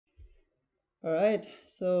All right,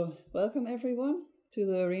 so welcome everyone to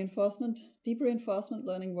the Deep Reinforcement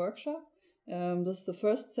Learning Workshop. This is the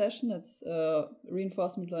first session. It's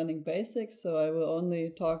Reinforcement Learning Basics, so I will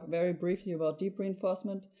only talk very briefly about deep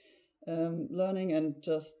reinforcement learning and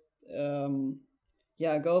just go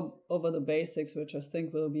over the basics, which I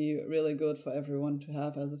think will be really good for everyone to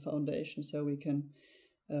have as a foundation, so we can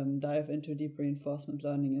dive into deep reinforcement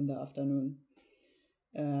learning in the afternoon.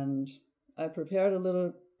 And I prepared a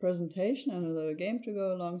little presentation and a little game to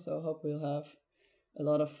go along, so I hope we'll have a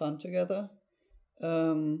lot of fun together.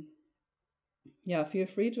 Feel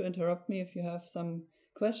free to interrupt me if you have some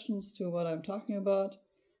questions to what I'm talking about.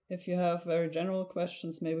 If you have very general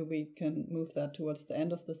questions, maybe we can move that towards the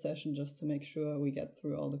end of the session just to make sure we get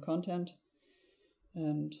through all the content.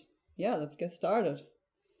 And yeah, let's get started.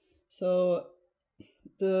 So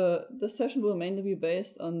this session will mainly be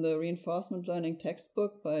based on the reinforcement learning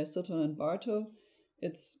textbook by Sutton and Bartow.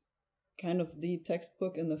 It's kind of the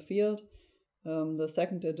textbook in the field. The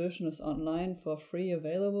second edition is online for free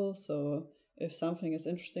available, so if something is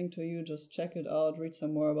interesting to you, just check it out, read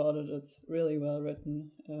some more about it. It's really well written,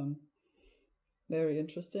 very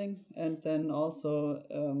interesting. And then also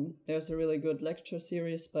there's a really good lecture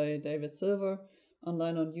series by David Silver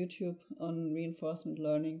online on YouTube on reinforcement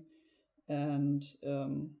learning, and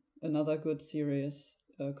another good series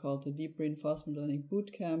called the Deep Reinforcement Learning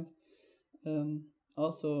Bootcamp,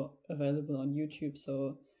 also available on YouTube.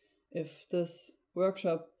 So if this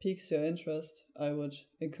workshop piques your interest, I would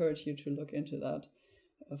encourage you to look into that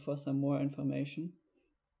for some more information,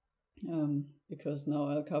 because now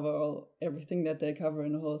I'll cover everything that they cover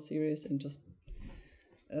in the whole series in just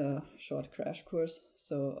a short crash course.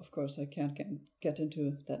 So of course I can't get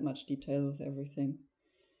into that much detail with everything.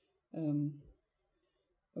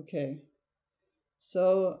 Okay,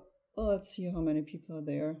 so let's see how many people are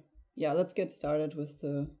there. Yeah, let's get started with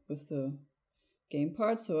the game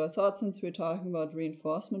part. So I thought, since we're talking about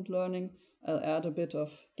reinforcement learning, I'll add a bit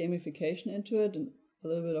of gamification into it and a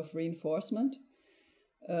little bit of reinforcement.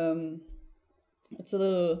 It's a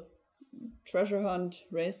little treasure hunt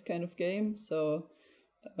race kind of game. So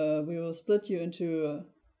we will split you into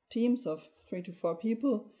teams of 3 to 4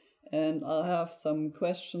 people, and I'll have some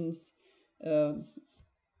questions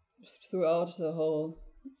throughout the whole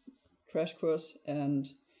crash course, and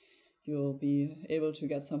you'll be able to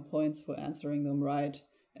get some points for answering them right.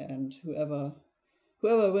 And whoever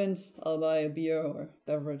wins, I'll buy a beer or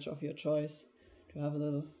beverage of your choice to have a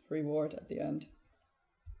little reward at the end.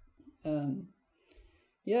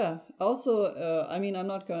 Also, I'm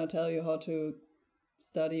not going to tell you how to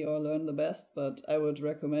study or learn the best, but I would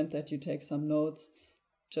recommend that you take some notes,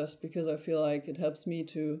 just because I feel like it helps me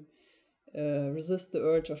to resist the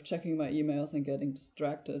urge of checking my emails and getting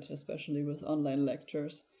distracted, especially with online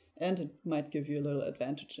lectures, and it might give you a little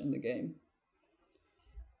advantage in the game.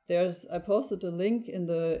 I posted a link in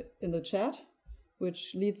the chat,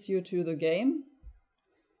 which leads you to the game.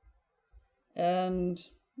 And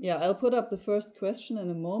yeah, I'll put up the first question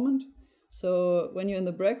in a moment. So when you're in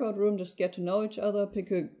the breakout room, just get to know each other,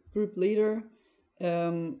 pick a group leader,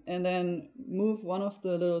 and then move one of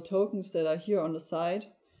the little tokens that are here on the side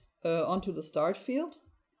onto the start field.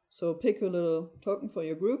 So pick a little token for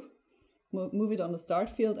your group, move it on the start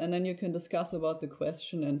field, and then you can discuss about the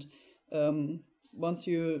question. And once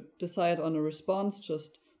you decide on a response,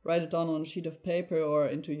 just write it down on a sheet of paper or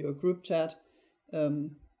into your group chat,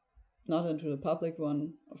 not into the public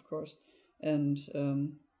one, of course. And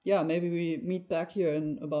maybe we meet back here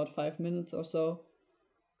in about 5 minutes or so.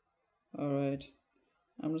 All right,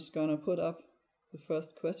 I'm just gonna put up the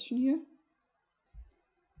first question here.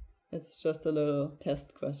 It's just a little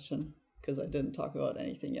test question, because I didn't talk about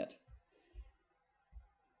anything yet.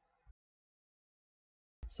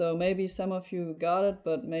 So maybe some of you got it,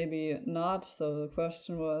 but maybe not. So the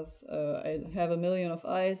question was, I have 1 million of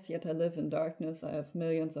eyes, yet I live in darkness. I have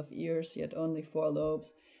millions of ears, yet only 4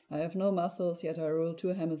 lobes. I have no muscles, yet I rule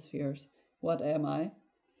 2 hemispheres. What am I?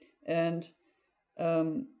 And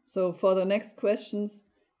so for the next questions,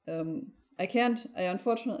 I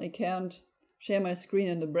unfortunately can't share my screen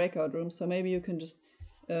in the breakout room, so maybe you can just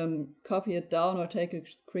copy it down or take a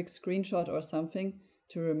quick screenshot or something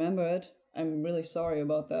to remember it. I'm really sorry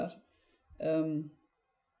about that. And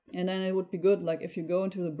then it would be good, like, if you go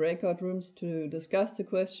into the breakout rooms, to discuss the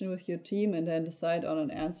question with your team and then decide on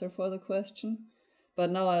an answer for the question.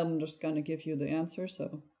 But now I'm just going to give you the answer.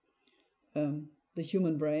 So the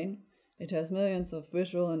human brain, it has millions of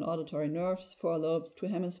visual and auditory nerves, 4 lobes, 2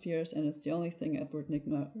 hemispheres, and it's the only thing Edward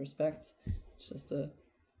Nigma respects. It's just a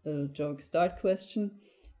little joke start question.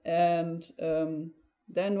 And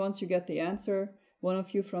then once you get the answer, one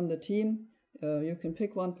of you from the team, you can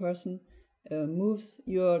pick one person, moves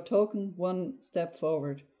your token one step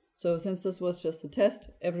forward. So since this was just a test,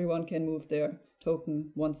 everyone can move their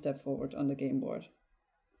token one step forward on the game board.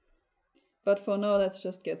 But for now, let's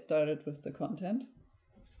just get started with the content.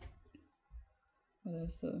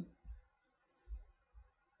 There's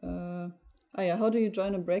how do you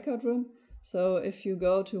join a breakout room? So if you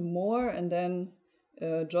go to more and then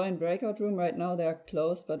join breakout room, right now they are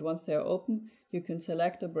closed, but once they are open, you can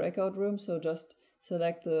select a breakout room. So just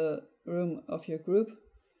select the room of your group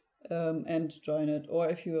and join it. Or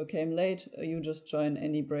if you came late, you just join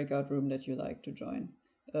any breakout room that you like to join.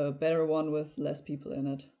 A better one with less people in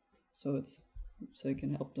it, so you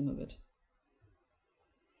can help them a bit.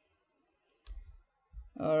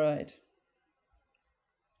 All right.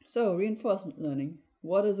 So reinforcement learning,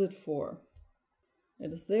 what is it for?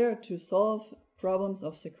 It is there to solve problems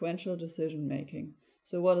of sequential decision making.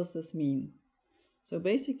 So what does this mean? So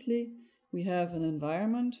basically, we have an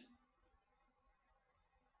environment,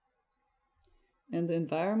 and the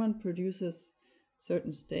environment produces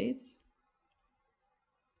certain states,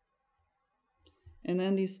 and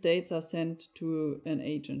then these states are sent to an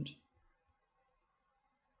agent.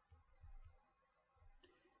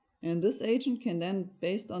 And this agent can then,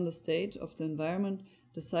 based on the state of the environment,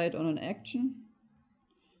 decide on an action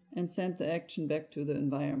and send the action back to the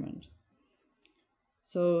environment.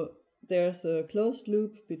 So there's a closed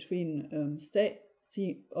loop between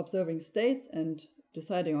observing states and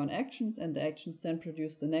deciding on actions, and the actions then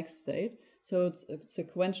produce the next state. So it's a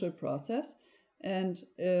sequential process, and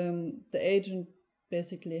the agent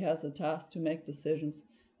basically has a task to make decisions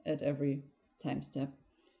at every time step.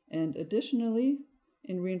 And additionally,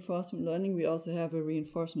 in reinforcement learning, we also have a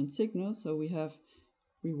reinforcement signal. So we have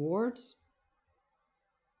rewards,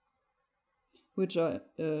 which are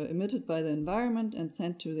emitted by the environment and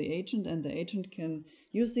sent to the agent, and the agent can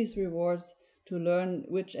use these rewards to learn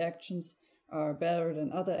which actions are better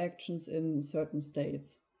than other actions in certain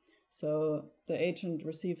states. So the agent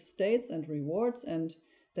receives states and rewards and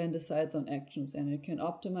then decides on actions, and it can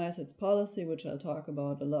optimize its policy, which I'll talk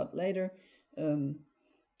about a lot later,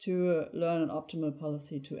 to learn an optimal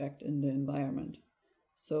policy to act in the environment.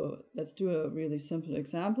 So let's do a really simple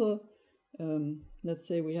example. Let's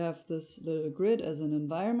say we have this little grid as an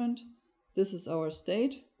environment. This is our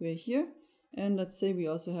state, we're here. And let's say we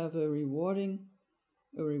also have a reward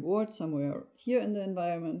somewhere here in the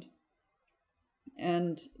environment.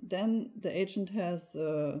 And then the agent has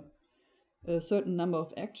a certain number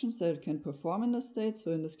of actions that it can perform in the state. So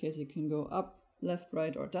in this case, it can go up, left,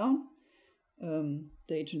 right, or down. The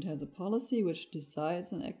agent has a policy which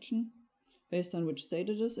decides an action based on which state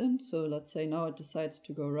it is in. So let's say now it decides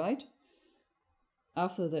to go right.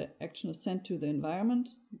 After the action is sent to the environment,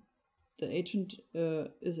 the agent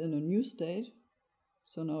is in a new state.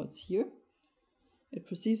 So now it's here. It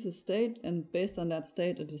perceives the state, and based on that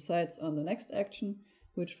state, it decides on the next action,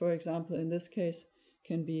 which, for example, in this case,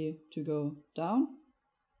 can be to go down.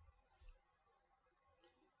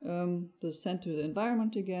 This is sent to the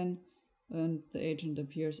environment again, and the agent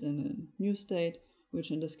appears in a new state, which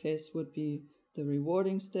in this case would be the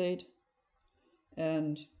rewarding state.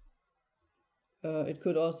 And it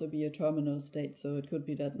could also be a terminal state, so it could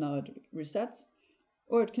be that now it resets,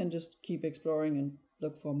 or it can just keep exploring and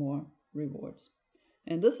look for more rewards.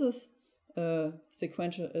 And this is a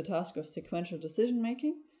task of sequential decision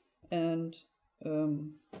making, and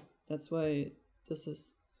that's why this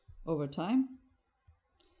is over time.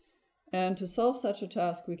 And to solve such a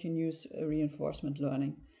task, we can use reinforcement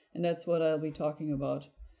learning, and that's what I'll be talking about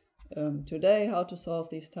today, how to solve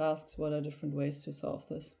these tasks, what are different ways to solve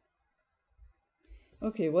this.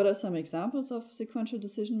 Okay, what are some examples of sequential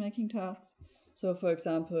decision-making tasks? So, for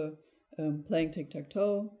example, playing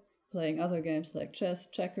tic-tac-toe, playing other games like chess,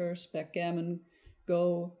 checkers, backgammon,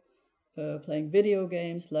 Go, playing video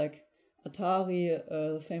games like Atari,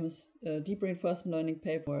 the famous deep reinforcement learning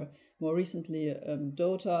paper, or more recently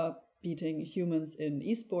Dota, beating humans in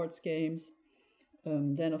esports games.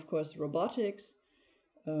 Then, of course, robotics,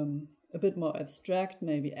 a bit more abstract,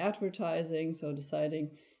 maybe advertising, so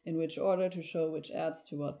deciding in which order to show which ads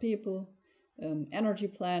to what people, energy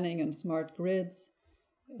planning and smart grids,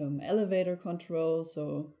 elevator control,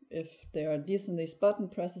 so if there are these button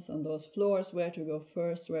presses on those floors, where to go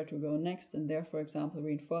first, where to go next, and there, for example,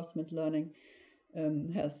 reinforcement learning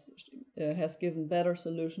has given better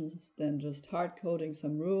solutions than just hard coding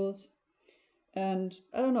some rules. And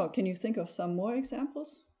I don't know, can you think of some more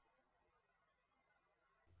examples?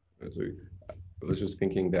 I was just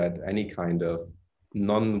thinking that any kind of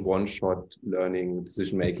non-one-shot learning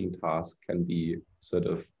decision-making task can be sort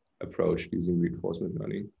of approached using reinforcement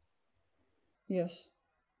learning. Yes.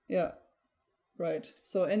 Yeah. Right.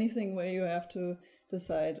 So anything where you have to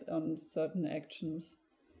decide on certain actions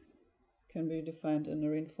can be defined in a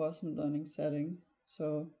reinforcement learning setting.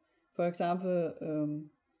 So, for example,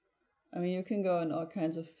 I mean, you can go in all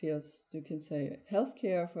kinds of fields. You can say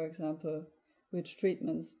healthcare, for example, which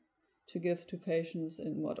treatments to give to patients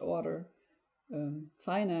in what order,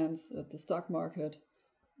 finance, the stock market,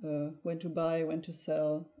 when to buy, when to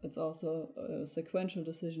sell. It's also a sequential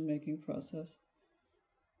decision-making process.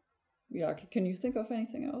 Yeah, can you think of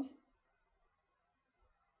anything else?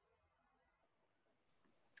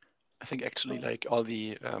 I think actually like all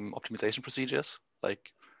the optimization procedures,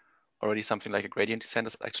 like already something like a gradient descent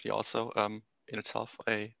is actually also in itself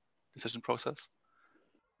a decision process.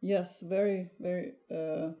 Yes, very, very,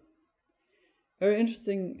 very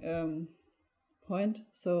interesting point.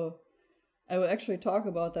 So I will actually talk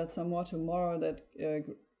about that some more tomorrow. That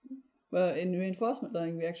well, in reinforcement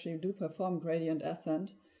learning, we actually do perform gradient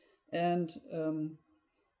ascent, and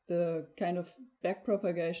the kind of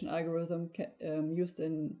backpropagation algorithm used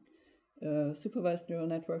in supervised neural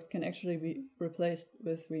networks can actually be replaced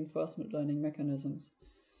with reinforcement learning mechanisms.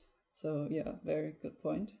 So yeah, very good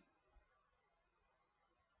point.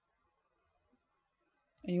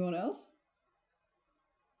 Anyone else?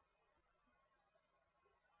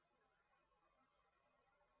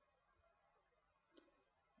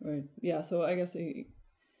 Right. Yeah, so I guess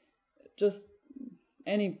just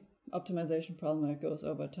any optimization problem that goes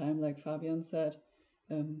over time, like Fabian said.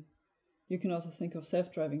 You can also think of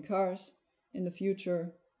self-driving cars in the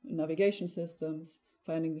future, navigation systems,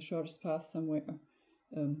 finding the shortest path somewhere,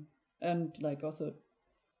 and like also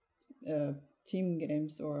team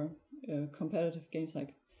games or competitive games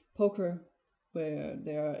like poker, where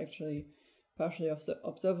there are actually partially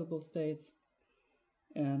observable states.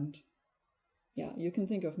 And yeah, you can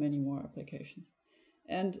think of many more applications.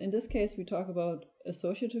 And in this case, we talk about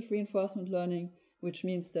associative reinforcement learning, which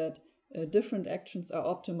means that different actions are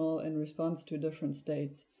optimal in response to different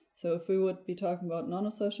states. So if we would be talking about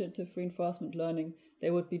non-associative reinforcement learning,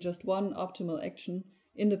 there would be just one optimal action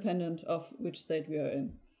independent of which state we are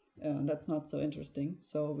in. That's not so interesting.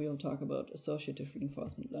 So we'll talk about associative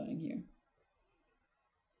reinforcement learning here.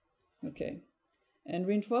 Okay. And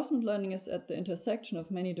reinforcement learning is at the intersection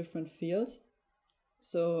of many different fields.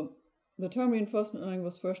 So the term reinforcement learning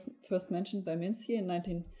was first mentioned by Minsky in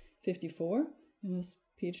 1954 in his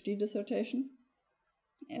PhD dissertation.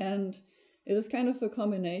 And it is kind of a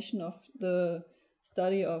combination of the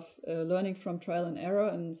study of learning from trial and error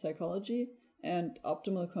in psychology and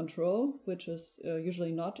optimal control, which is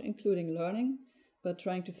usually not including learning, but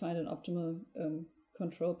trying to find an optimal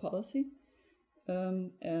control policy.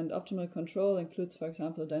 And optimal control includes, for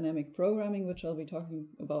example, dynamic programming, which I'll be talking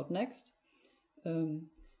about next.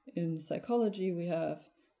 In psychology, we have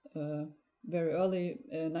very early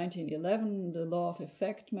 1911, the law of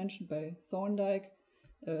effect mentioned by Thorndike.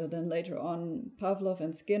 Then later on, Pavlov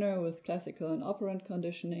and Skinner with classical and operant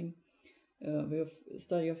conditioning. We have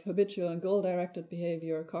study of habitual and goal-directed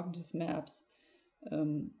behavior, cognitive maps.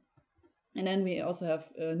 And then we also have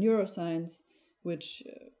neuroscience, which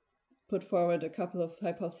put forward a couple of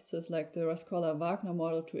hypotheses like the Rascolla-Wagner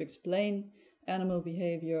model to explain animal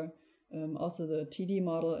behavior. Also the TD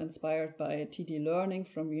model inspired by TD learning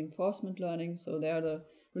from reinforcement learning. So there the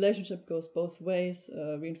relationship goes both ways.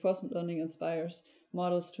 Reinforcement learning inspires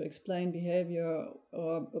models to explain behavior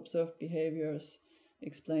or observed behaviors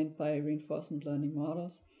explained by reinforcement learning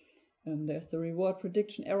models. There's the reward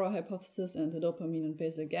prediction error hypothesis and the dopamine and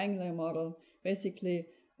basal ganglia model. Basically,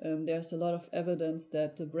 there's a lot of evidence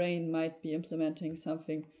that the brain might be implementing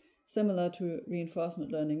something similar to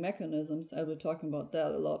reinforcement learning mechanisms. I will talk about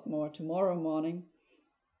that a lot more tomorrow morning.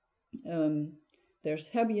 There's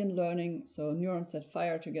Hebbian learning, so neurons that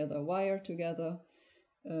fire together wire together.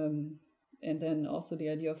 And then also the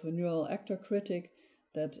idea of a neural actor critic,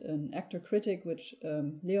 that an actor critic, which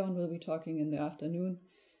Leon will be talking in the afternoon,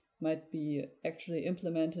 might be actually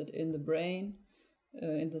implemented in the brain,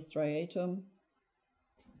 in the striatum.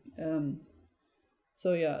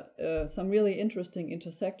 So yeah, some really interesting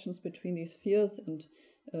intersections between these fields, and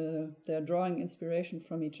they're drawing inspiration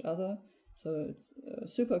from each other. So it's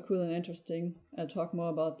super cool and interesting. I'll talk more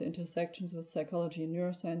about the intersections with psychology and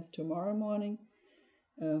neuroscience tomorrow morning.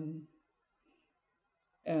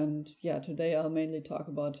 And yeah, today I'll mainly talk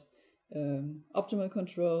about optimal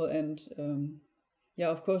control and yeah,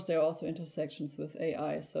 of course, there are also intersections with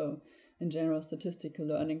AI. So in general statistical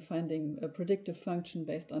learning, finding a predictive function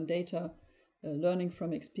based on data, learning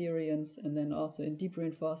from experience, and then also in deep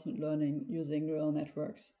reinforcement learning using neural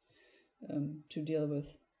networks to deal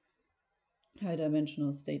with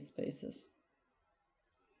high-dimensional state spaces.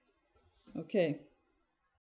 Okay,